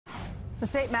The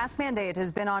state mask mandate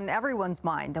has been on everyone's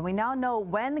mind, and we now know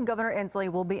when Governor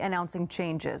Inslee will be announcing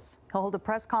changes. He'll hold a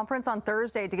press conference on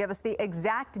Thursday to give us the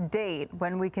exact date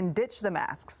when we can ditch the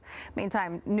masks.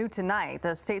 Meantime, new tonight,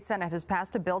 the state Senate has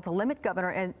passed a bill to limit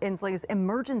Governor Inslee's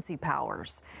emergency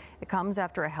powers. It comes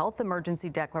after a health emergency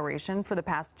declaration for the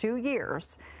past 2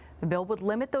 years. The bill would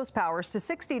limit those powers to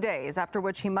 60 days, after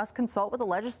which he must consult with the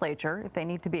legislature if they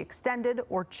need to be extended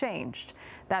or changed.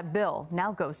 That bill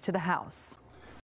now goes to the House.